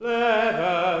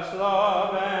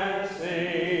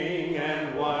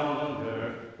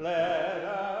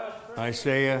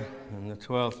Isaiah in the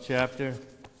 12th chapter.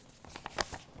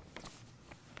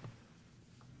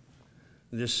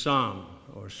 This psalm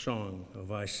or song of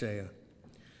Isaiah.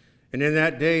 And in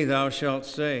that day thou shalt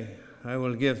say, I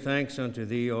will give thanks unto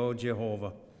thee, O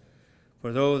Jehovah.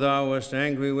 For though thou wast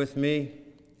angry with me,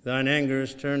 thine anger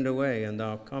is turned away, and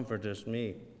thou comfortest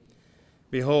me.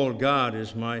 Behold, God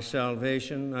is my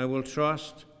salvation. I will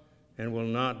trust and will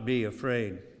not be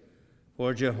afraid.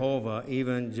 For Jehovah,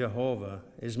 even Jehovah,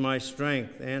 is my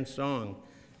strength and song,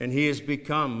 and he is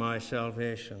become my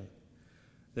salvation.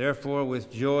 Therefore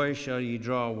with joy shall ye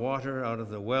draw water out of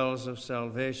the wells of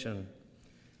salvation.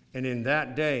 And in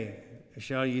that day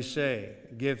shall ye say,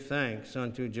 Give thanks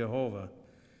unto Jehovah.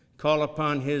 Call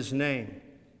upon his name.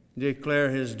 Declare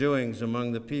his doings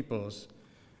among the peoples.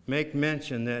 Make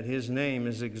mention that his name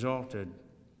is exalted.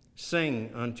 Sing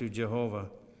unto Jehovah,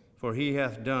 for he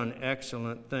hath done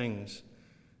excellent things.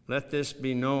 Let this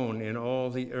be known in all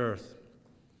the earth.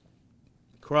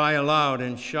 Cry aloud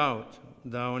and shout,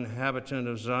 thou inhabitant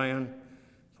of Zion,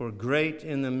 for great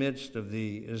in the midst of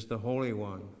thee is the Holy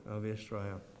One of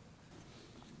Israel.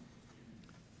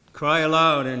 Cry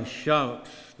aloud and shout,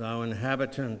 thou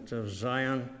inhabitant of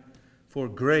Zion, for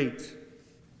great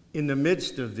in the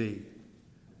midst of thee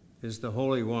is the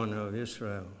Holy One of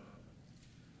Israel.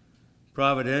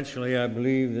 Providentially, I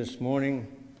believe this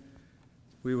morning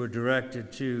we were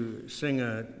directed to sing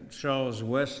a Charles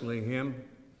Wesley hymn,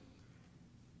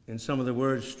 and some of the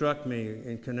words struck me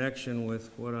in connection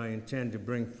with what I intend to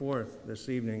bring forth this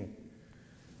evening,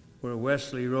 where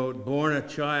Wesley wrote, Born a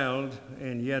child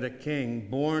and yet a king,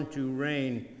 born to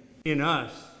reign in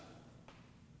us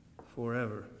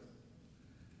forever.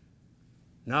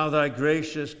 Now thy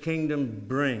gracious kingdom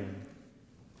bring,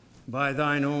 by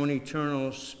thine own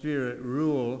eternal Spirit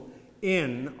rule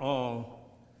in all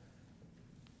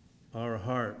our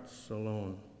hearts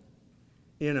alone.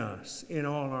 In us, in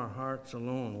all our hearts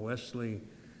alone. Wesley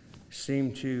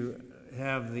seemed to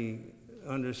have the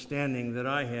understanding that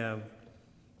I have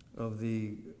of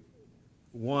the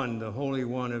One, the Holy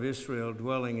One of Israel,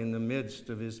 dwelling in the midst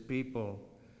of his people.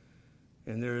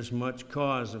 And there is much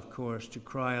cause, of course, to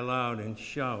cry aloud and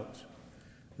shout.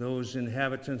 Those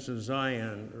inhabitants of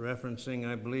Zion, referencing,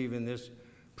 I believe, in this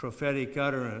prophetic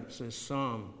utterance, this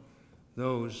psalm,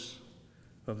 those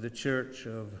of the church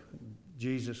of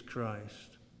Jesus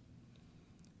Christ.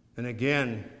 And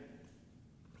again,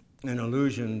 an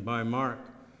allusion by Mark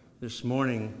this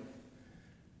morning,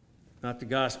 not the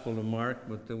Gospel of Mark,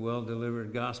 but the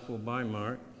well-delivered Gospel by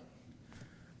Mark,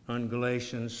 on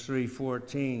Galatians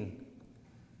 3:14,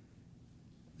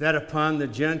 that upon the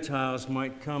Gentiles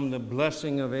might come the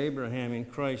blessing of Abraham in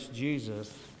Christ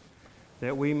Jesus,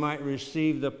 that we might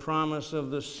receive the promise of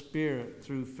the Spirit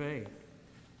through faith.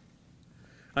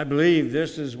 I believe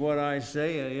this is what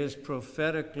Isaiah is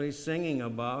prophetically singing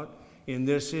about in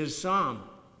this his psalm,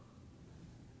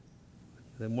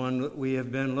 the one that we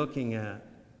have been looking at.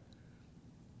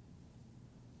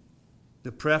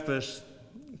 The preface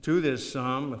to this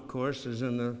psalm, of course, is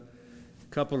in the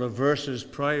couple of verses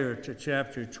prior to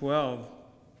chapter 12.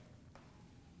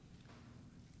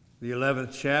 The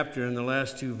 11th chapter and the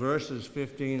last two verses,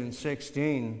 15 and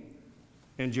 16.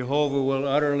 And Jehovah will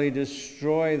utterly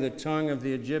destroy the tongue of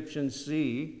the Egyptian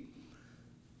sea,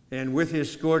 and with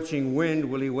his scorching wind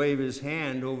will he wave his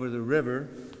hand over the river,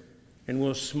 and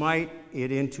will smite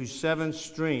it into 7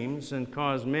 streams, and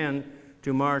cause men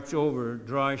to march over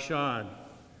dry shod.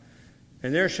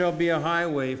 And there shall be a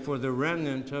highway for the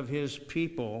remnant of his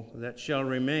people that shall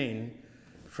remain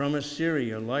from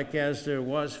Assyria, like as there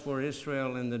was for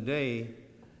Israel in the day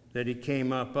that he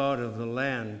came up out of the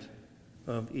land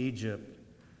of Egypt.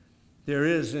 There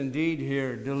is indeed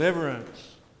here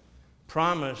deliverance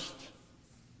promised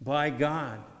by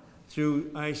God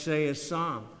through Isaiah's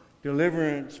psalm.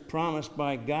 Deliverance promised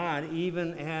by God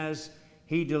even as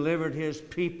he delivered his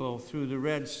people through the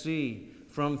Red Sea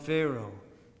from Pharaoh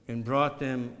and brought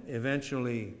them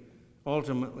eventually,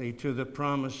 ultimately, to the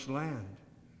promised land.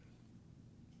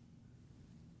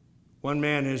 One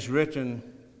man has written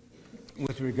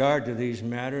with regard to these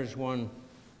matters, one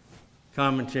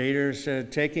commentator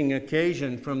said, taking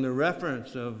occasion from the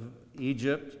reference of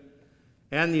Egypt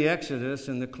and the Exodus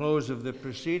in the close of the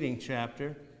preceding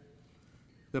chapter,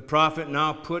 the prophet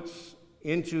now puts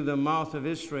into the mouth of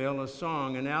Israel a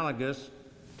song analogous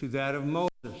to that of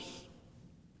Moses,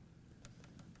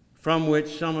 from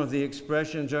which some of the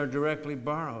expressions are directly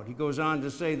borrowed. He goes on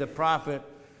to say the prophet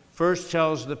first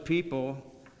tells the people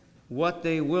what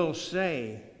they will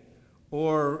say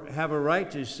or have a right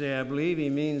to say. I believe he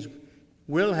means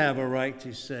will have a right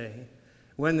to say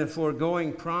when the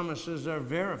foregoing promises are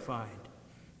verified,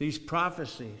 these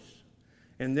prophecies.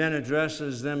 and then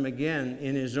addresses them again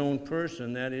in his own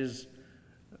person. That is,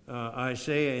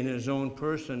 Isaiah in his own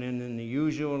person and in the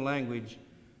usual language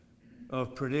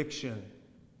of prediction.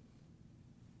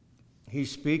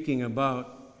 He's speaking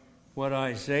about what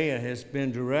Isaiah has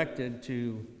been directed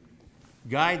to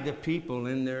guide the people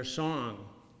in their song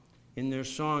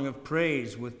of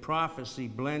praise with prophecy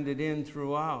blended in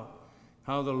throughout,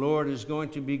 how the Lord is going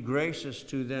to be gracious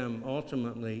to them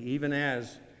ultimately, even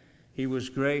as he was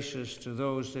gracious to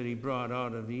those that he brought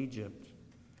out of Egypt.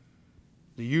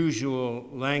 The usual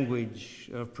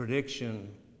language of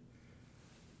prediction,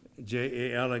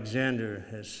 J.A. Alexander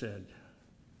has said.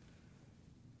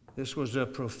 This was a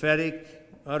prophetic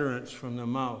utterance from the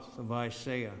mouth of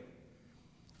Isaiah.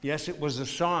 Yes, it was a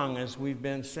song, as we've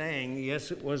been saying.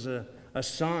 Yes, it was a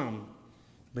psalm.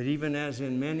 But even as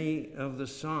in many of the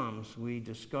psalms, we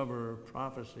discover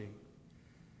prophecy.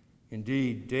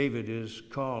 Indeed, David is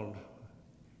called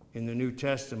in the New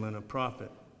Testament a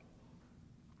prophet.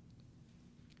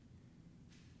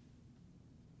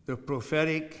 The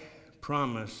prophetic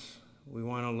promise we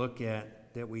want to look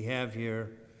at that we have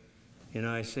here in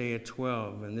Isaiah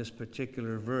 12 in this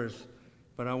particular verse.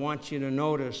 But I want you to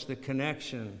notice the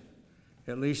connection,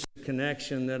 at least the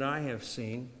connection that I have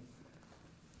seen.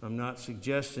 I'm not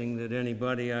suggesting that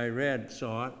anybody I read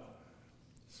saw it,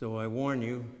 so I warn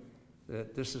you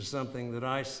that this is something that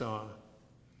I saw.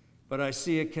 But I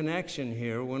see a connection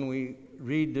here when we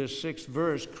read this 6th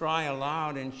verse, "Cry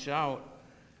aloud and shout,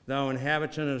 thou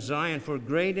inhabitant of Zion, for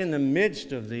great in the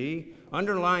midst of thee,"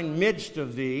 underline midst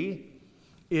of thee,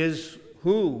 is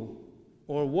who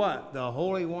or what? The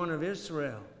Holy One of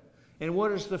Israel. And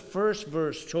what has the first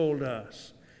verse told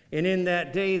us? "And in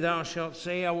that day thou shalt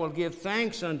say, I will give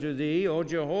thanks unto thee, O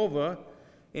Jehovah."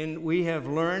 And we have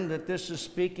learned that this is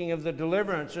speaking of the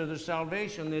deliverance or the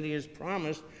salvation that he has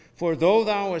promised. "For though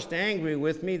thou wast angry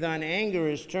with me, thine anger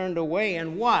is turned away."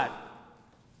 And what?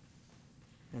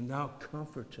 "And thou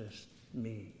comfortest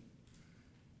me."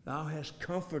 Thou hast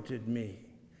comforted me.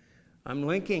 I'm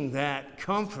linking that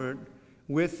comfort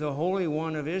with the Holy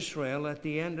One of Israel at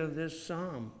the end of this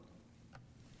psalm.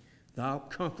 "Thou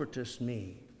comfortest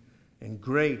me, and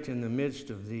great in the midst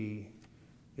of thee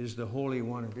is the Holy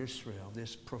One of Israel."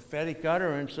 This prophetic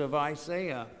utterance of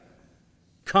Isaiah.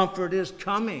 Comfort is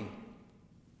coming,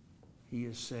 he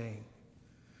is saying.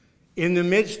 In the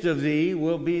midst of thee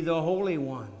will be the Holy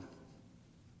One.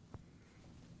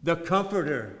 The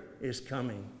Comforter is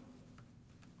coming.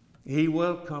 He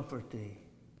will comfort thee.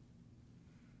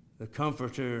 The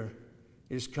Comforter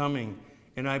is coming,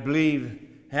 and I believe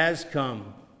has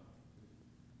come.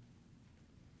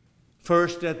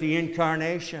 First at the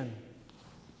incarnation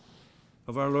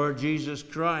of our Lord Jesus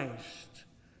Christ,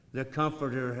 the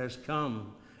Comforter has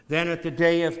come. Then at the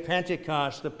day of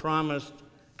Pentecost, the promised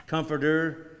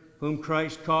Comforter, whom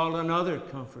Christ called another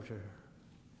Comforter,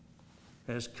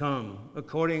 has come.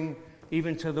 According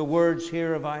even to the words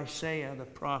here of Isaiah the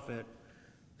prophet,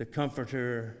 the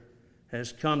Comforter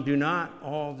has come. Do not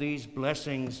all these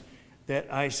blessings that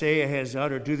Isaiah has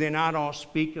uttered, do they not all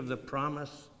speak of the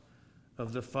promise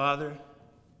of the Father?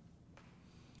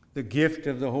 The gift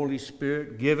of the Holy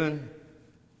Spirit given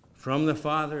from the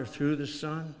Father through the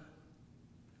Son?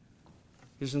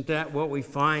 Isn't that what we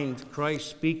find Christ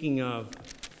speaking of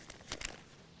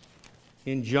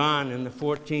in John in the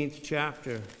 14th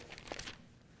chapter?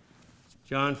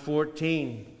 John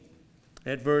 14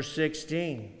 at verse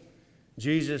 16.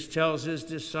 Jesus tells his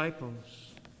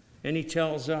disciples, and he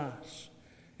tells us,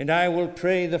 "And I will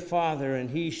pray the Father, and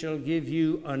he shall give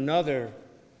you another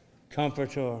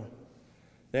Comforter,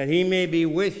 that he may be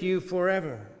with you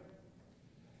forever."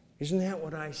 Isn't that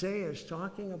what Isaiah is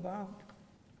talking about?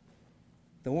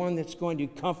 The one that's going to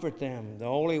comfort them, the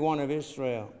Holy One of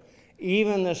Israel.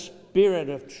 "Even the Spirit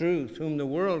of truth, whom the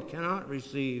world cannot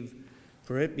receive,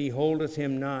 for it beholdeth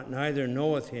him not, neither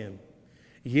knoweth him.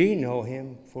 Ye know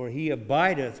him, for he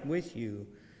abideth with you,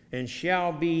 and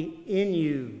shall be in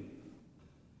you."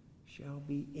 Shall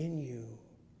be in you.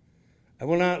 "I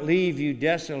will not leave you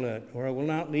desolate, or I will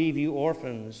not leave you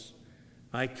orphans.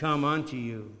 I come unto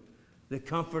you." The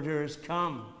Comforter has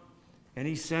come, and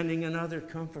he's sending another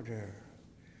Comforter.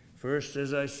 First,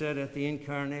 as I said, at the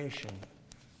incarnation,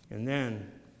 and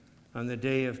then on the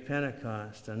day of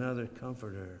Pentecost, another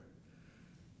Comforter.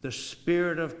 The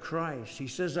Spirit of Christ. He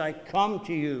says, "I come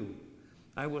to you.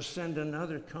 I will send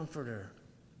another Comforter,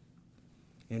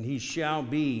 and he shall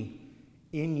be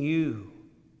in you."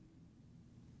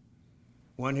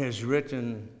 One has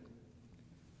written,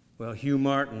 Hugh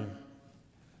Martin,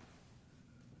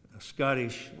 a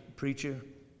Scottish preacher,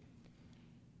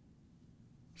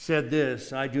 said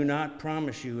this, "I do not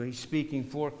promise you," he's speaking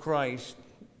for Christ,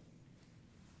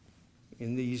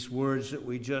 in these words that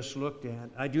we just looked at.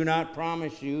 I do not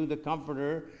promise you the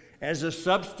Comforter as a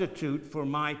substitute for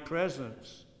my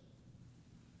presence,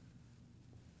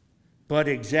 but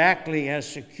exactly as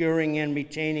securing and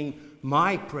retaining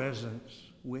my presence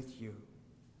with you.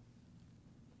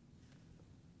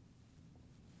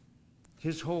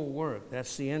 His whole work,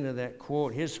 that's the end of that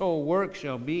quote. His whole work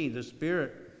shall be,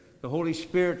 the Holy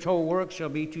Spirit's whole work shall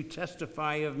be to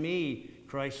testify of me,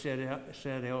 Christ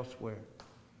said elsewhere.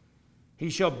 He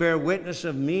shall bear witness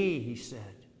of me, he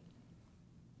said.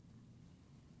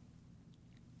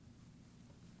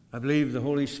 I believe the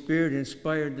Holy Spirit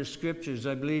inspired the Scriptures.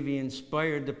 I believe he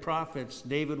inspired the prophets.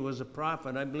 David was a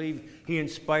prophet. I believe he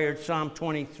inspired Psalm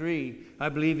 23. I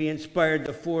believe he inspired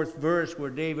the 4th verse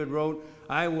where David wrote,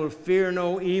 I will fear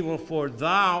no evil, for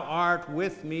thou art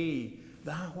with me.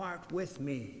 Thou art with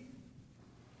me.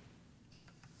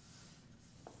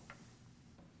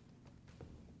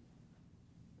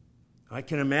 I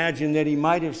can imagine that he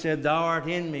might have said, thou art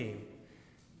in me.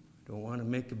 Don't want to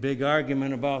make a big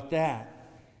argument about that.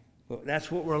 But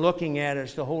that's what we're looking at,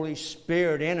 is the Holy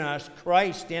Spirit in us,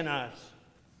 Christ in us.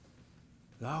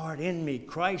 Thou art in me,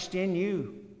 Christ in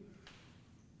you.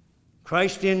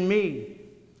 Christ in me,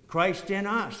 Christ in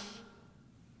us.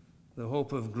 The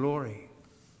hope of glory.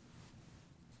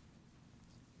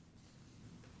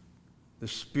 The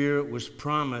Spirit was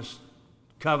promised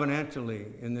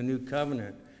covenantally in the new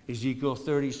covenant. Ezekiel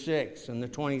 36 and the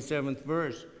 27th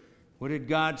verse. What did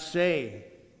God say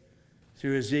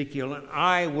through Ezekiel? And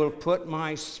I will put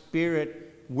my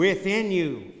Spirit within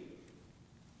you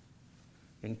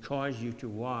and cause you to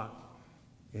walk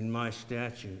in my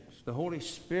statutes. The Holy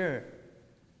Spirit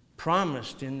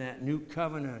promised in that new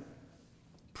covenant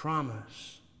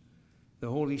promise. The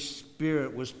Holy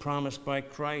Spirit was promised by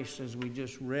Christ, as we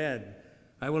just read.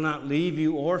 I will not leave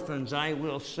you orphans. I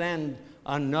will send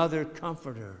another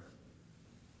comforter.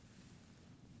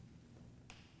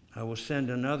 I will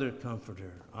send another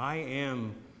comforter. I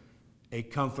am a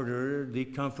comforter, the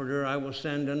comforter. I will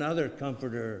send another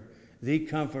comforter, the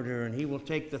comforter, and he will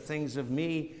take the things of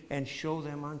me and show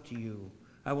them unto you.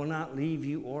 I will not leave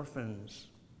you orphans.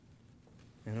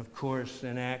 And of course,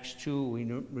 in Acts 2, we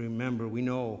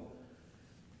know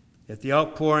that the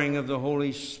outpouring of the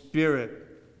Holy Spirit,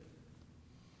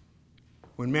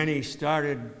 when many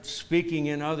started speaking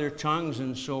in other tongues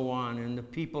and so on, and the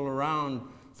people around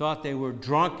thought they were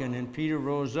drunken, and Peter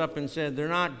rose up and said, they're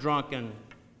not drunken.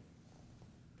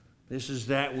 This is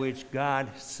that which God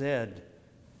said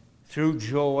through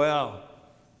Joel.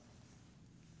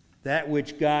 That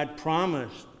which God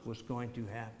promised was going to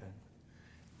happen.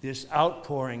 This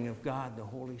outpouring of God, the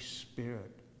Holy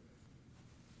Spirit.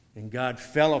 And God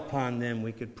fell upon them,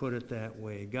 we could put it that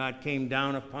way. God came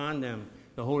down upon them.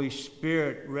 The Holy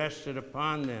Spirit rested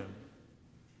upon them.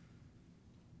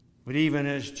 But even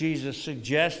as Jesus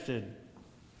suggested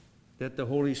that the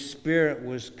Holy Spirit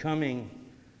was coming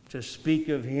to speak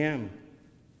of him,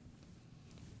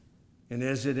 and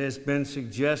as it has been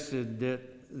suggested that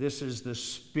this is the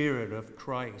Spirit of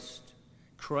Christ,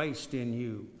 Christ in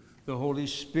you, the Holy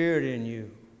Spirit in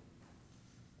you,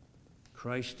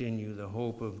 Christ in you, the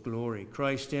hope of glory,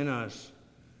 Christ in us.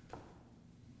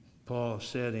 Paul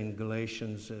said in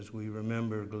Galatians, as we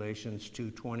remember Galatians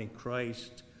 2:20,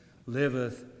 Christ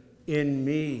liveth in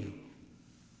me.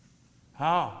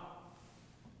 How?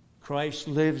 Christ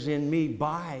lives in me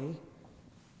by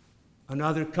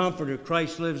another comforter.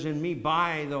 Christ lives in me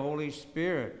by the Holy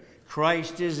Spirit.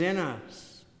 Christ is in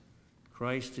us.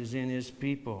 Christ is in his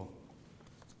people.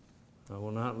 I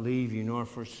will not leave you nor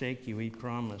forsake you, he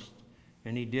promised.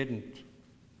 And he didn't.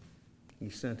 He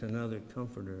sent another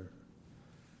comforter.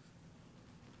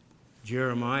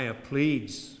 Jeremiah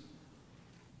pleads,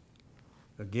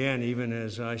 again, even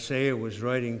as Isaiah was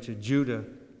writing to Judah,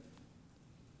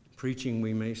 preaching,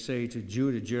 we may say, to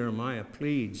Judah, Jeremiah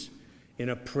pleads in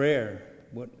a prayer,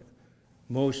 what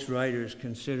most writers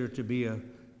consider to be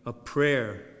a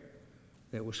prayer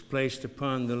that was placed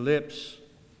upon the lips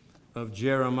of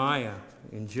Jeremiah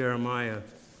in Jeremiah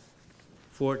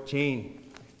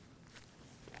 14.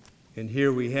 And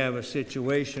here we have a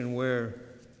situation where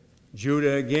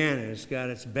Judah again has got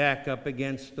its back up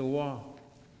against the wall.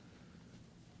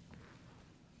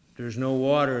 There's no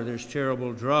water, there's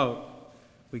terrible drought.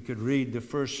 We could read the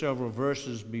first several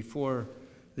verses before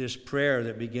this prayer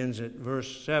that begins at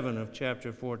verse 7 of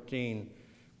chapter 14.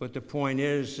 But the point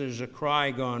is, there's a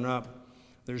cry gone up.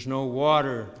 There's no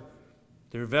water.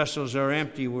 Their vessels are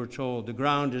empty, we're told. The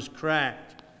ground is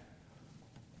cracked.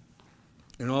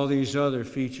 And all these other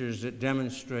features that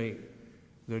demonstrate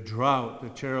the drought, the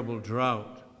terrible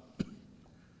drought.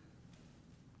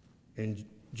 And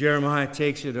Jeremiah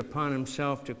takes it upon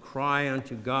himself to cry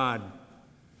unto God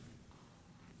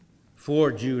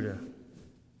for Judah.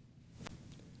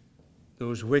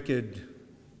 Those wicked,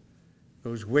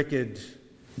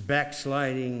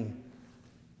 backsliding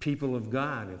people of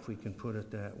God, if we can put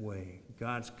it that way.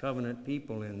 God's covenant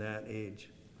people in that age.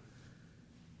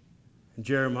 And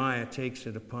Jeremiah takes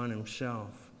it upon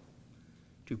himself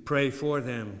to pray for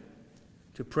them,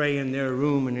 to pray in their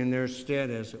room and in their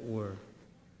stead, as it were.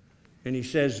 And he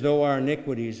says, though our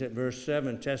iniquities, at verse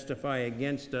 7, testify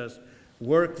against us,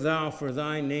 work thou for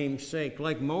thy name's sake.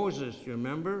 Like Moses, you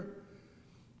remember?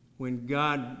 When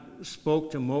God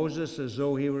spoke to Moses as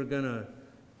though he were going to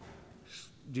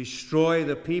destroy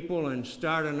the people and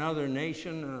start another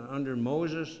nation under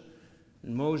Moses.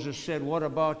 And Moses said, what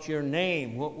about your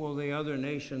name? What will the other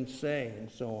nations say?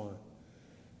 And so on.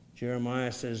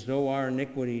 Jeremiah says, though our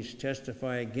iniquities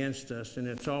testify against us. And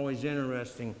it's always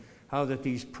interesting how that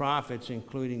these prophets,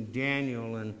 including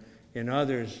Daniel and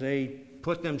others, they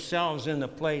put themselves in the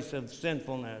place of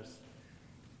sinfulness.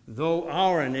 Though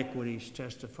our iniquities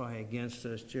testify against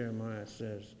us, Jeremiah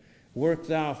says, work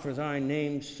thou for thy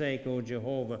name's sake, O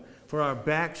Jehovah, for our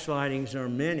backslidings are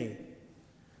many.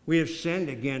 We have sinned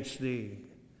against thee,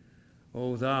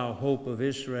 O thou hope of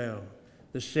Israel,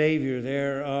 the Savior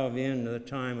thereof in the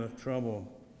time of trouble.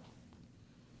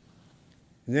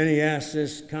 And then he asks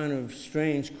this kind of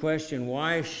strange question,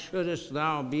 why shouldest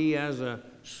thou be as a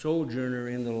sojourner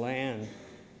in the land,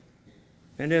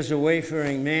 and as a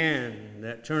wayfaring man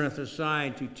that turneth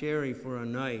aside to tarry for a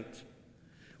night?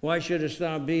 Why shouldest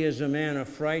thou be as a man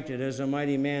affrighted, as a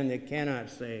mighty man that cannot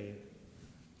save?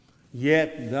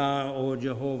 Yet thou, O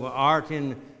Jehovah, art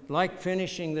in, like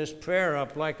finishing this prayer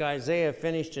up, like Isaiah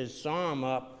finished his psalm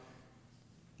up,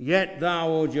 yet thou,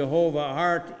 O Jehovah,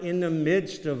 art in the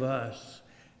midst of us.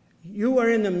 You are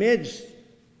in the midst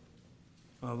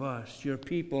of us, your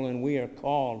people, and we are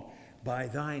called by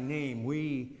thy name.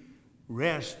 We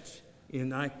rest in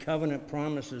thy covenant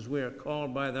promises. We are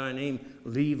called by thy name.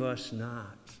 Leave us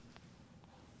not.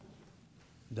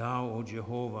 Thou, O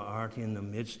Jehovah, art in the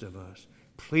midst of us,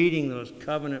 pleading those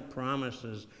covenant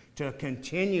promises to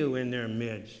continue in their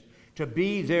midst, to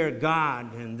be their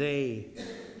God, and they,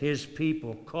 his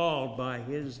people, called by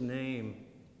his name.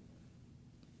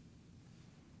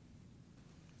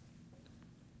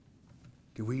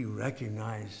 Do we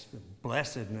recognize the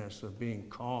blessedness of being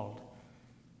called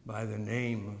by the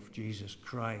name of Jesus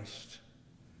Christ?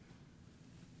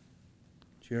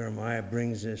 Jeremiah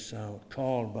brings this out,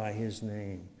 called by his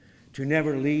name, to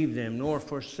never leave them nor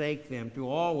forsake them, to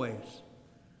always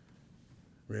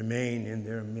remain in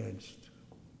their midst,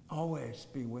 always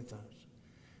be with us.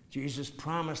 Jesus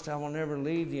promised, I will never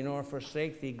leave thee nor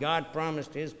forsake thee. God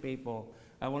promised his people,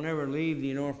 I will never leave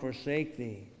thee nor forsake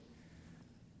thee.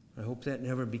 I hope that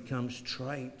never becomes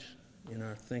trite in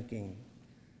our thinking.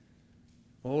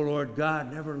 Oh, Lord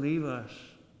God, never leave us.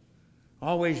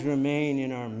 Always remain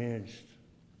in our midst.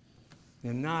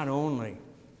 And not only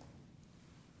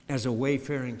as a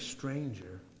wayfaring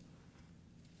stranger,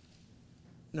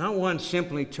 not one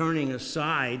simply turning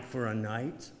aside for a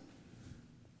night,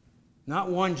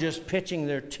 not one just pitching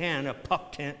their tent, a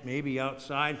pup tent maybe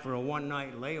outside for a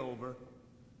one-night layover,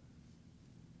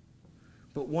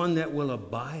 but one that will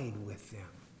abide with them,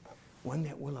 one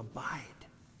that will abide,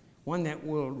 one that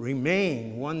will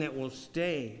remain, one that will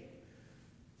stay.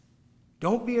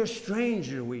 Don't be a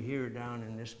stranger, we hear down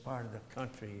in this part of the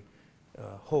country,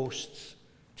 hosts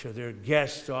to their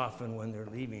guests often when they're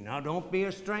leaving. Now, don't be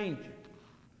a stranger.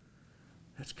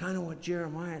 That's kind of what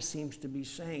Jeremiah seems to be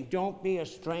saying. Don't be a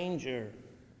stranger.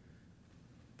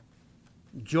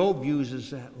 Job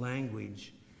uses that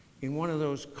language in one of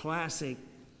those classic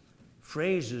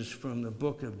phrases from the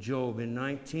book of Job in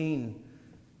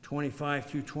 19:25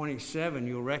 through 27.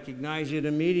 You'll recognize it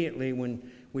immediately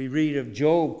when we read of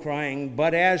Job crying,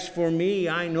 but as for me,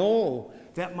 I know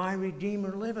that my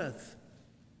Redeemer liveth.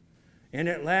 And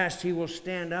at last he will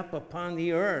stand up upon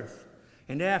the earth.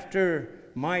 And after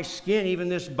my skin, even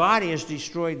this body, is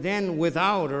destroyed, then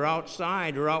without or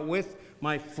outside or out with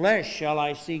my flesh shall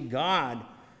I see God,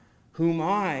 whom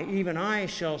I, even I,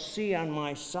 shall see on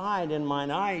my side, and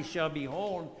mine eyes shall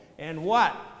behold. And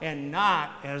what? And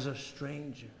not as a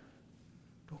stranger.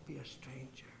 Don't be a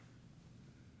stranger.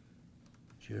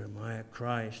 Jeremiah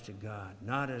cries to God,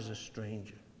 not as a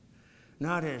stranger,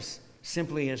 not as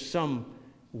simply as some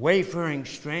wayfaring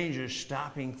stranger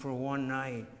stopping for one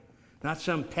night, not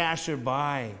some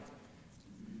passerby,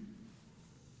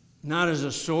 not as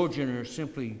a sojourner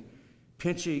simply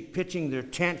pitching their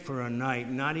tent for a night,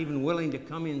 not even willing to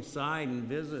come inside and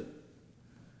visit.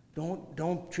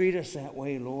 Don't treat us that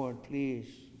way, Lord, please.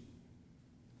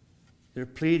 They're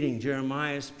pleading.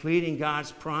 Jeremiah's pleading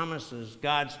God's promises,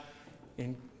 God's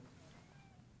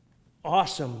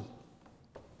awesome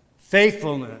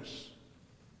faithfulness,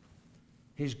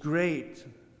 His great,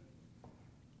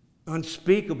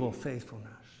 unspeakable faithfulness.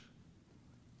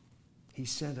 He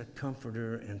sent a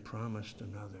comforter and promised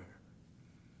another.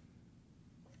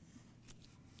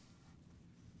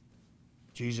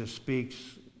 Jesus speaks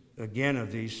again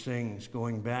of these things,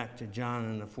 going back to John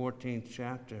in the 14th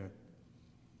chapter.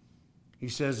 He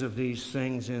says of these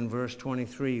things in verse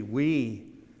 23, we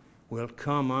will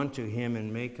come unto him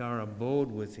and make our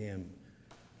abode with him.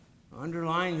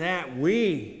 Underline that,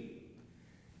 we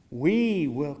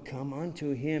will come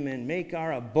unto him and make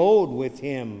our abode with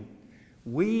him.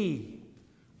 We,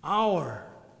 our,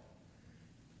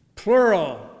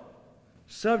 plural,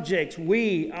 subjects,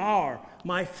 we, our,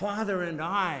 my Father and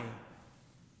I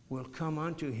will come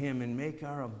unto him and make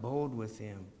our abode with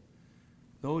him.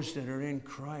 Those that are in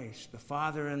Christ, the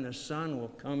Father and the Son will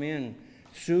come in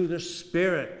through the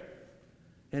Spirit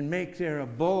and make their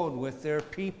abode with their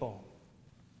people.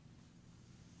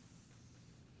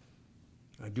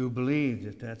 I do believe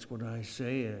that that's what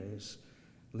Isaiah is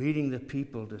leading the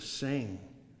people to sing.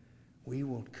 We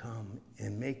will come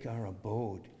and make our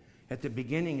abode. At the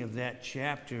beginning of that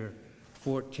chapter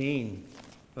 14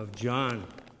 of John,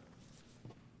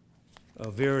 a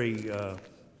very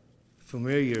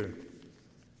familiar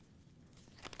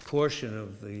portion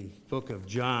of the book of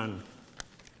John,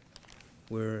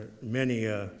 where many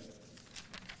a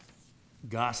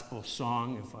gospel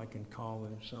song, if I can call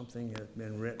it something, has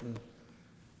been written.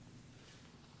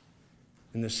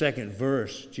 In the second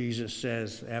verse, Jesus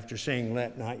says, after saying,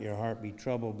 let not your heart be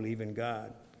troubled, believe in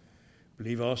God.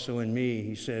 Believe also in me.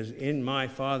 He says, in my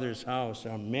Father's house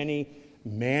are many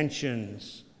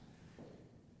mansions.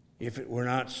 If it were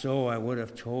not so, I would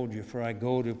have told you, for I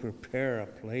go to prepare a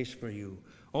place for you.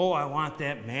 Oh, I want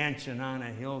that mansion on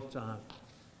a hilltop.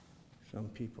 Some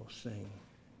people sing.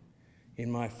 In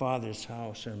my Father's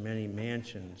house are many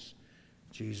mansions,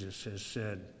 Jesus has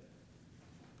said.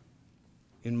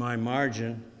 In my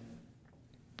margin,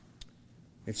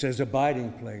 it says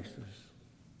abiding places.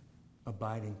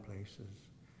 Abiding places.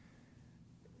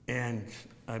 And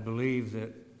I believe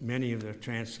that many of the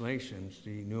translations,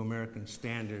 the New American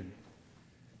Standard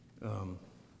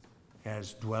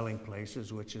has dwelling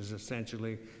places, which is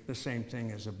essentially the same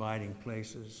thing as abiding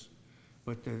places.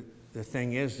 But the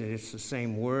thing is that it's the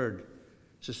same word.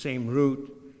 It's the same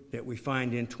root that we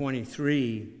find in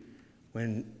 23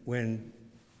 when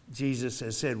Jesus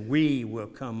has said, we will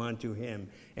come unto him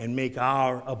and make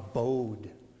our abode,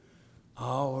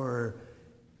 our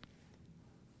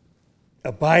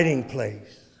abiding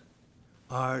place,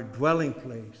 our dwelling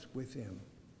place with him.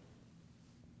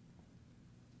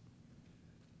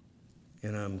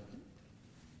 And I'm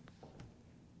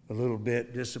a little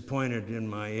bit disappointed in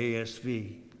my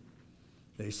ASV.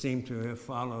 They seem to have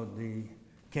followed the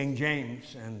King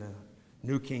James and the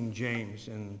New King James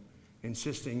and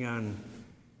insisting on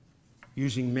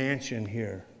using mansion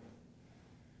here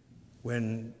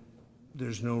when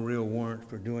there's no real warrant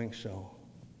for doing so.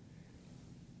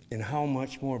 And how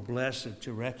much more blessed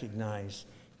to recognize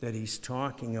that he's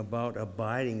talking about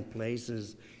abiding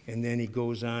places, and then he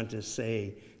goes on to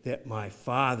say that my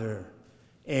Father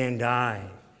and I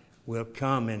will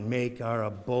come and make our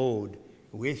abode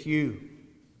with you.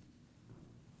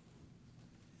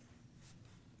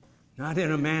 Not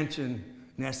in a mansion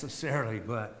necessarily,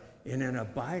 but in an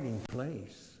abiding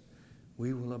place.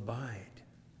 We will abide.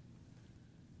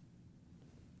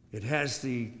 It has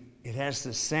the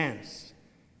sense.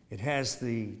 It has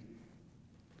the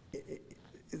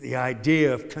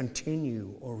idea of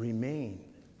continue or remain.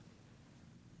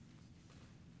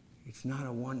 It's not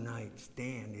a one-night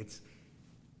stand.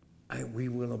 We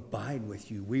will abide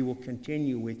with you. We will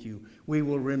continue with you. We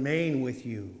will remain with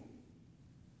you.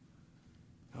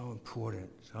 How important,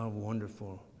 how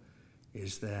wonderful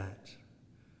is that?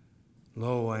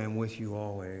 Lo, I am with you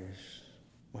always.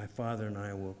 My Father and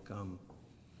I will come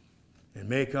and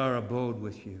make our abode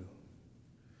with you.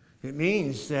 It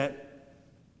means that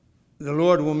the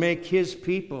Lord will make his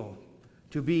people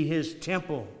to be his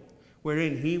temple,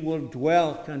 wherein he will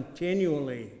dwell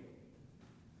continually.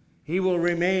 He will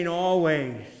remain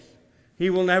always. He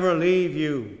will never leave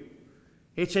you.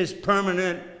 It's his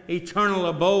permanent, eternal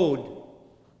abode.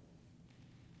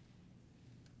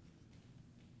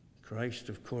 Christ,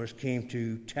 of course, came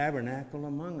to tabernacle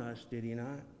among us, did he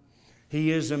not?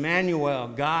 He is Emmanuel,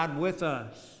 God with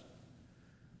us.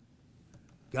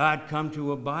 God come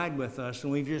to abide with us.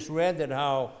 And we've just read that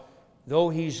how, though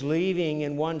he's leaving,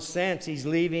 in one sense, he's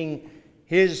leaving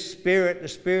his Spirit, the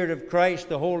Spirit of Christ,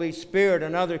 the Holy Spirit,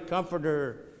 another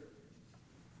comforter,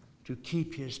 to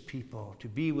keep his people, to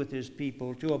be with his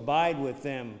people, to abide with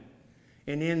them.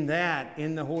 And in that,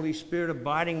 in the Holy Spirit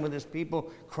abiding with his people,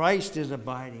 Christ is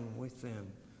abiding with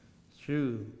them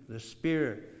through the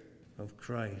Spirit of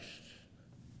Christ.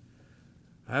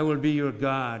 I will be your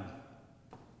God.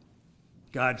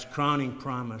 God's crowning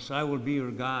promise. I will be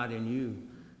your God, and you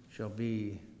shall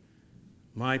be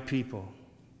my people.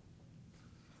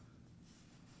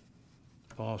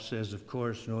 Paul says, of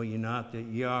course, know ye not that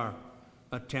ye are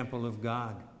a temple of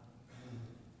God,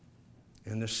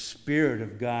 and the Spirit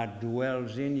of God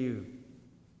dwells in you.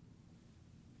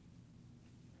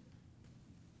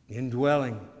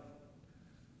 Indwelling,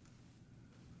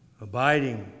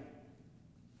 abiding,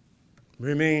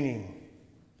 remaining.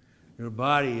 Your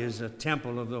body is a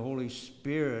temple of the Holy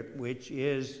Spirit, which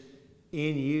is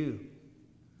in you.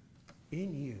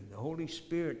 In you. The Holy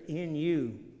Spirit in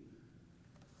you.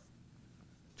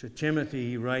 To Timothy,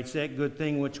 he writes, that good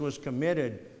thing which was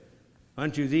committed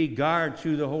unto thee, guard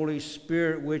through the Holy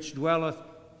Spirit which dwelleth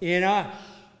in us.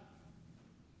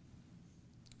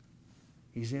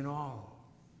 He's in all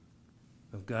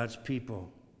of God's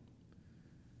people.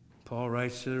 Paul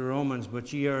writes to the Romans,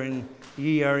 but ye are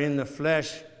in the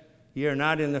flesh. Ye are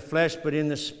not in the flesh, but in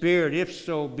the Spirit, if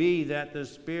so be that the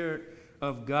Spirit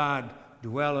of God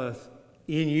dwelleth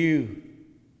in you.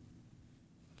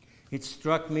 It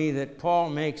struck me that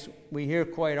we hear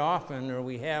quite often, or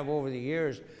we have over the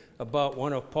years, about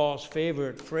one of Paul's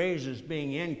favorite phrases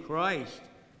being in Christ.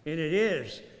 And it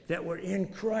is that we're in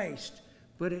Christ.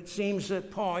 But it seems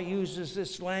that Paul uses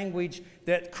this language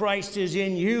that Christ is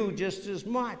in you just as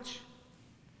much.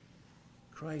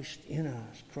 Christ in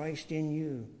us, Christ in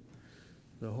you.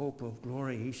 The hope of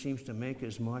glory, he seems to make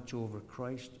as much over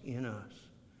Christ in us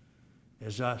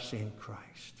as us in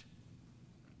Christ.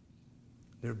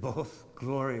 They're both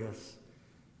glorious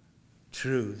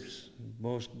truths,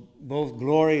 both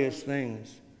glorious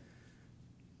things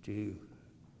to,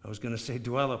 I was going to say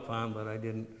dwell upon, but I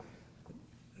didn't.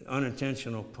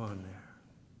 Unintentional pun there.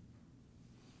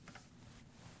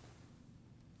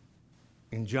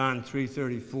 In John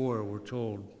 3:34, we're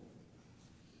told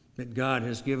that God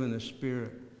has given the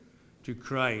Spirit to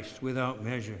Christ without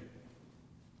measure.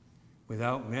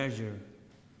 Without measure,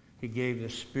 he gave the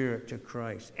Spirit to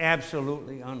Christ.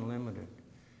 Absolutely unlimited.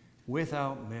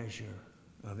 Without measure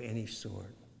of any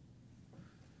sort.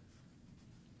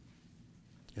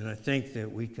 And I think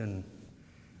that we can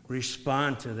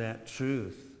respond to that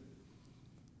truth,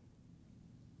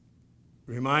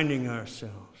 reminding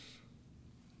ourselves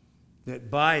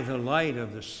that by the light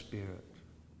of the Spirit,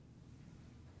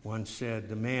 one said,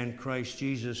 the man Christ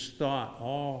Jesus thought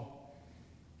all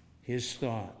his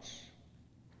thoughts.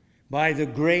 By the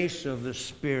grace of the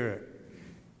Spirit,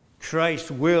 Christ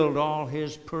willed all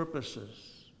his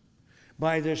purposes.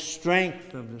 By the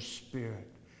strength of the Spirit,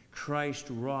 Christ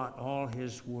wrought all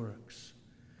his works.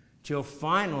 Till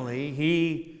finally,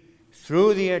 he,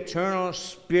 through the eternal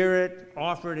Spirit,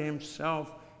 offered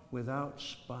himself without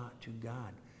spot to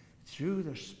God. Through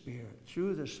the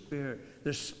Spirit,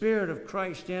 the Spirit of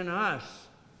Christ in us.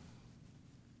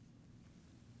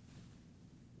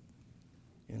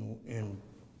 And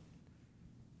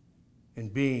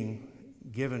being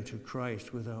given to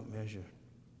Christ without measure.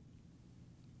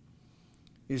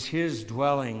 Is his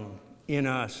dwelling in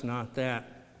us not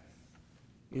that?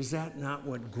 Is that not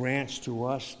what grants to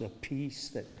us the peace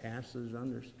that passes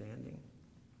understanding?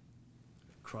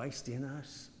 Christ in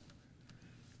us?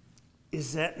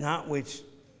 Is that not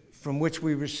from which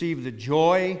we receive the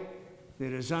joy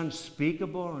that is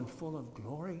unspeakable and full of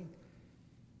glory?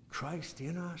 Christ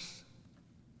in us?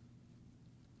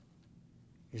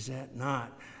 Is that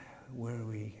not where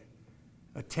we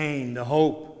attain the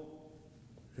hope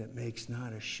that makes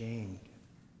not ashamed?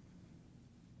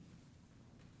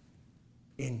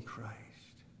 In Christ.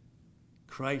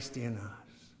 Christ in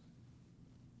us.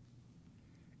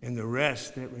 And the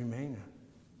rest that remaineth.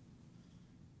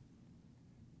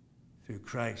 Through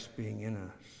Christ being in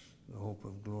us, the hope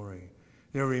of glory.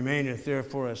 There remaineth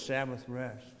therefore a Sabbath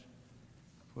rest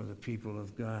for the people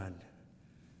of God.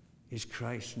 Is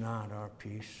Christ not our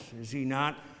peace? Is he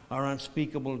not our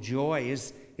unspeakable joy?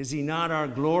 Is he not our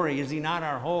glory? Is he not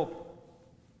our hope?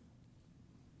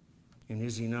 And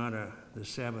is he not the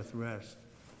Sabbath rest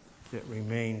that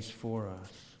remains for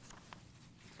us?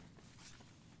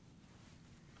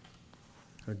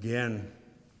 Again,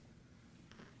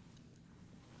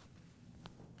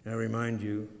 I remind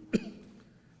you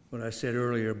what I said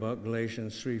earlier about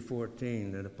Galatians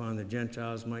 3:14, that upon the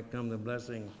Gentiles might come the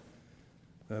blessing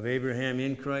of Abraham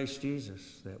in Christ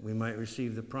Jesus, that we might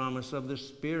receive the promise of the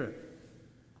Spirit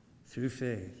through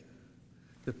faith.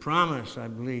 The promise, I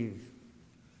believe,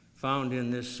 found in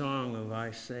this song of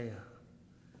Isaiah.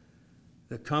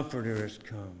 The Comforter has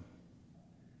come.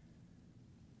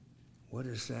 What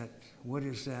is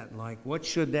that like? What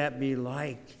should that be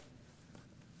like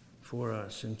for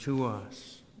us and to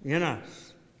us, in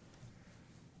us?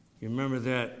 You remember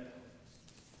that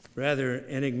rather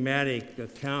enigmatic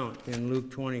account in Luke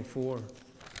 24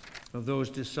 of those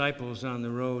disciples on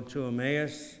the road to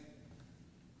Emmaus?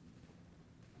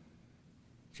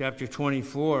 Chapter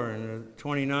 24 and the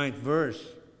 29th verse.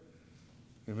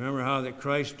 Remember how that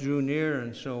Christ drew near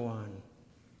and so on,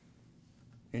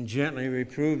 and gently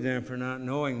reproved them for not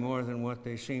knowing more than what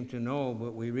they seemed to know.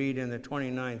 But we read in the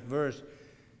 29th verse,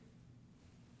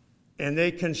 and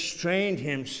they constrained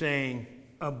him, saying,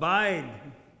 "Abide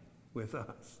with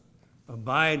us,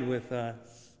 abide with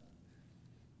us.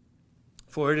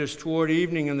 For it is toward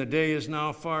evening, and the day is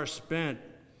now far spent."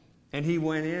 And he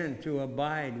went in to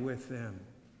abide with them.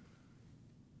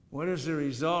 What is the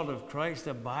result of Christ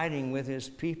abiding with his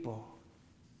people?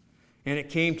 And it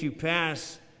came to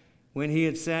pass, when he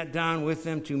had sat down with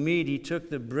them to meat, he took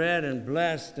the bread and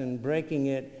blessed, and breaking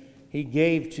it, he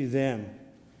gave to them.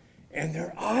 And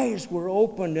their eyes were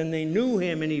opened, and they knew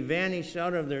him, and he vanished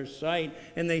out of their sight.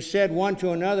 And they said one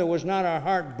to another, "Was not our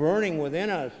heart burning within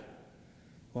us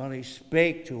while he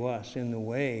spake to us in the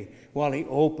way, while he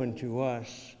opened to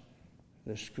us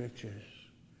the Scriptures?"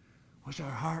 Was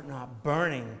our heart not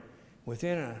burning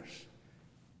within us?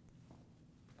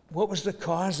 What was the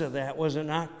cause of that? Was it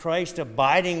not Christ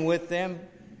abiding with them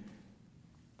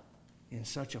in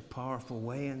such a powerful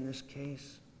way in this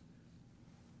case?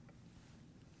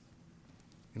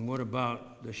 And what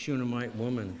about the Shunammite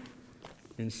woman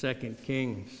in 2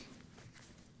 Kings?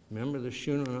 Remember the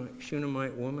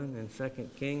Shunammite woman in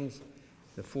 2 Kings,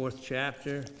 the 4th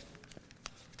chapter?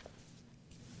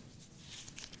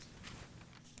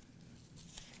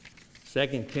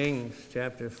 Second Kings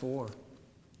chapter 4,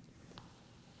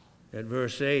 at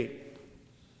verse 8.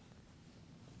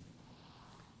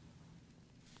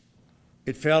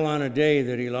 It fell on a day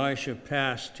that Elisha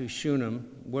passed to Shunem,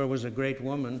 where was a great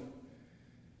woman,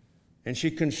 and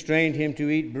she constrained him to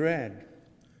eat bread.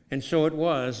 And so it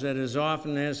was that as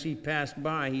often as he passed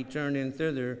by, he turned in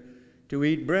thither to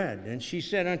eat bread. And she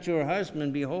said unto her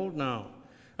husband, "Behold now,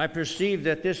 I perceive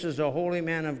that this is a holy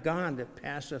man of God that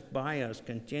passeth by us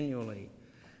continually.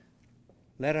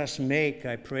 Let us make,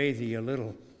 I pray thee, a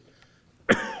little,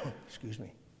 a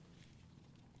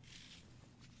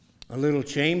little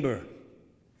chamber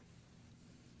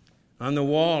on the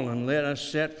wall, and let us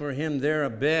set for him there a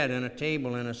bed and a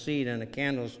table and a seat and a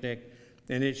candlestick.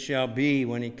 And it shall be,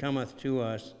 when he cometh to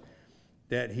us,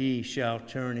 that he shall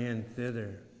turn in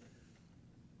thither."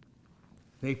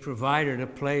 They provided a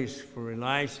place for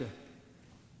Elisha.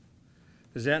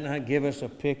 Does that not give us a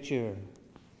picture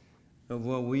of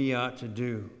what we ought to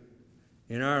do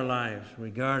in our lives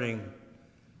regarding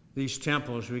these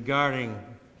temples, regarding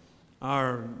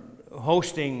our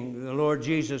hosting the Lord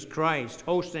Jesus Christ,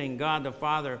 hosting God the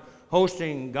Father,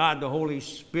 hosting God the Holy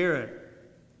Spirit?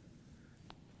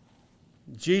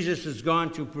 Jesus has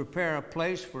gone to prepare a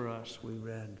place for us, we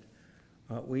read.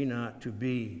 Ought we not to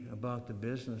be about the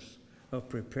business of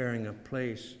preparing a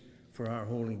place for our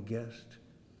holy guest?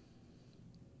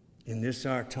 In this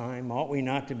our time, ought we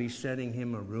not to be setting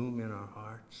him a room in our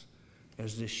hearts,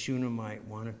 as this Shunammite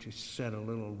wanted to set a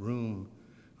little room,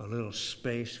 a little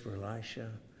space for Elisha,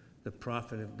 the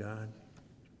prophet of God?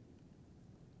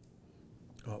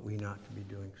 Ought we not to be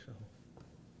doing so?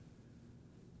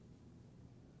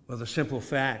 Well, the simple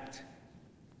fact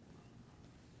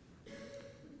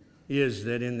is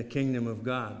that in the kingdom of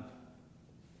God,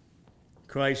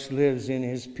 Christ lives in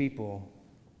his people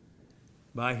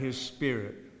by his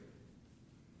Spirit,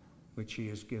 which he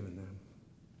has given them.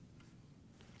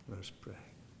 Let us pray.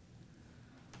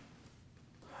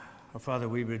 Our Father,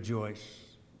 we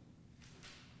rejoice.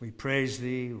 We praise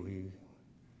thee. We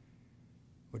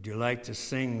would delight to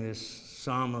sing this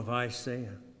psalm of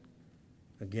Isaiah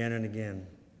again and again.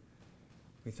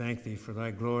 We thank thee for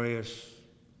thy glorious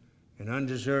and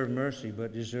undeserved mercy,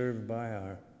 but deserved by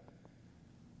our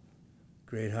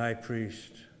great high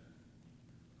priest,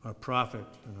 our prophet,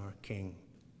 and our King,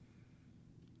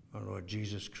 our Lord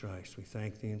Jesus Christ. We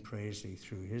thank thee and praise thee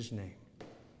through his name.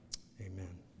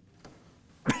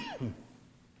 Amen.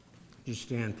 You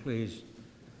stand, please.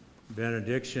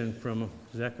 Benediction from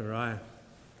Zechariah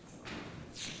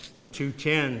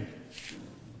 2:10.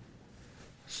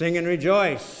 Sing and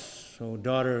rejoice, O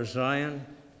daughter of Zion,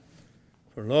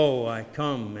 for lo, I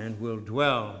come and will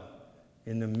dwell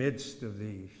in the midst of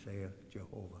thee, saith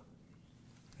Jehovah.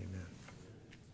 Amen.